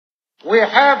We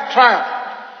have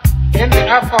triumphed in the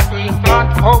effort to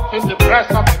implant hope in the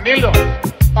breasts of the millions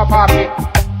of our people.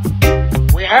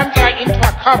 We enter into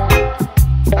a covenant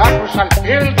that we shall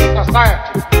build a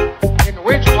society in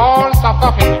which all South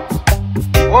Africans,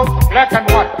 both black and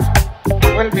white,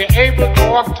 will be able to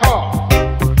walk tall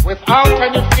without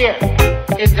any fear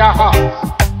in their hearts,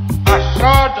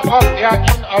 assured of their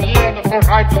inalienable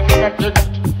right to human dignity.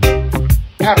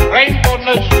 A rainbow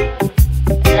nation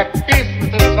at peace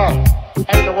with itself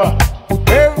and the world.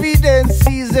 Evidence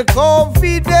is a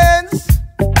confidence.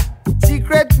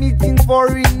 Secret meetings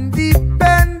for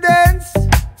independence.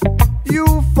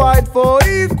 You fight for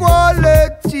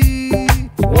equality.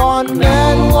 One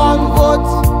man, one vote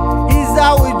is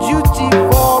our duty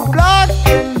for black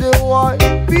and the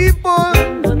white people.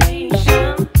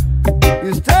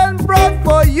 You stand proud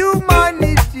for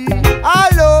humanity.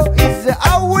 Hello, it's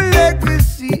our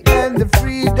legacy and the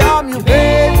freedom you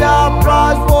paid a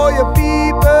price for your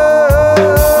people.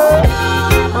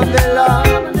 Mandela,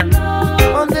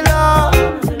 Mandela,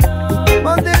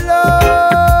 Mandela.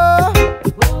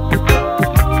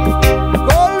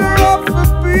 Color of the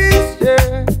peace,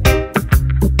 yeah.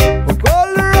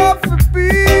 Color of the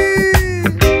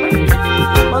peace.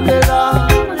 Mandela,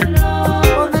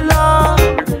 Mandela,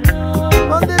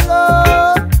 Mandela.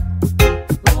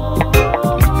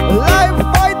 Life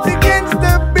fight against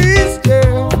the beast,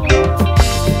 yeah.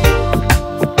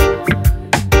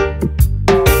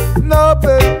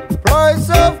 Nobel price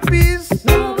of peace.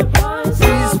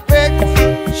 Respect,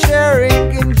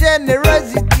 sharing, and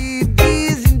generosity,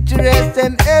 disinterest,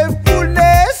 and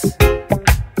helpfulness.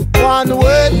 One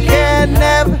word can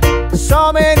have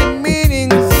so many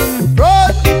meanings in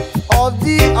front of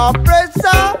the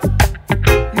oppressor.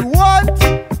 You want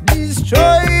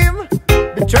destroy him,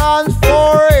 but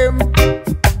transform him.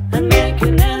 And make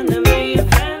an enemy a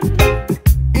friend.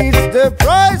 It's the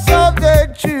price of the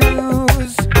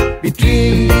choose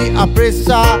between the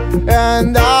oppressor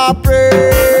and the oppressed.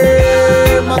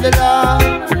 Mandela,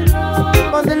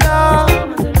 Mandela,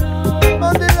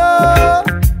 Mandela.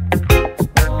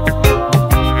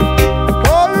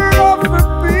 Color of the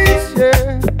peace, yeah.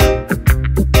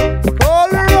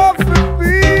 Color of the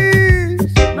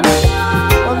peace.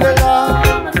 Mandela,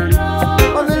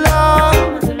 Mandela,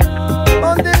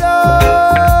 Mandela.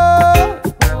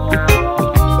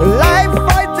 Life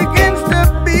fights against the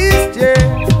beast, yeah.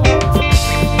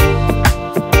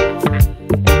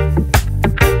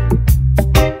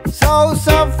 South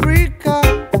Africa,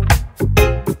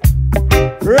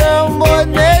 Rainbow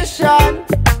Nation,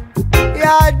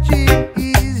 yeah,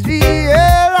 is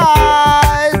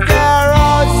realized there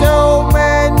are so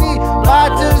many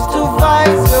battles to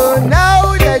fight. So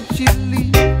now that you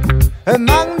live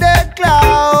among the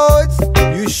clouds,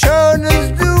 you shown us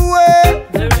the way.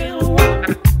 The real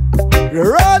one.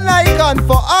 You're an icon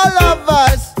for all of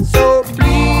us.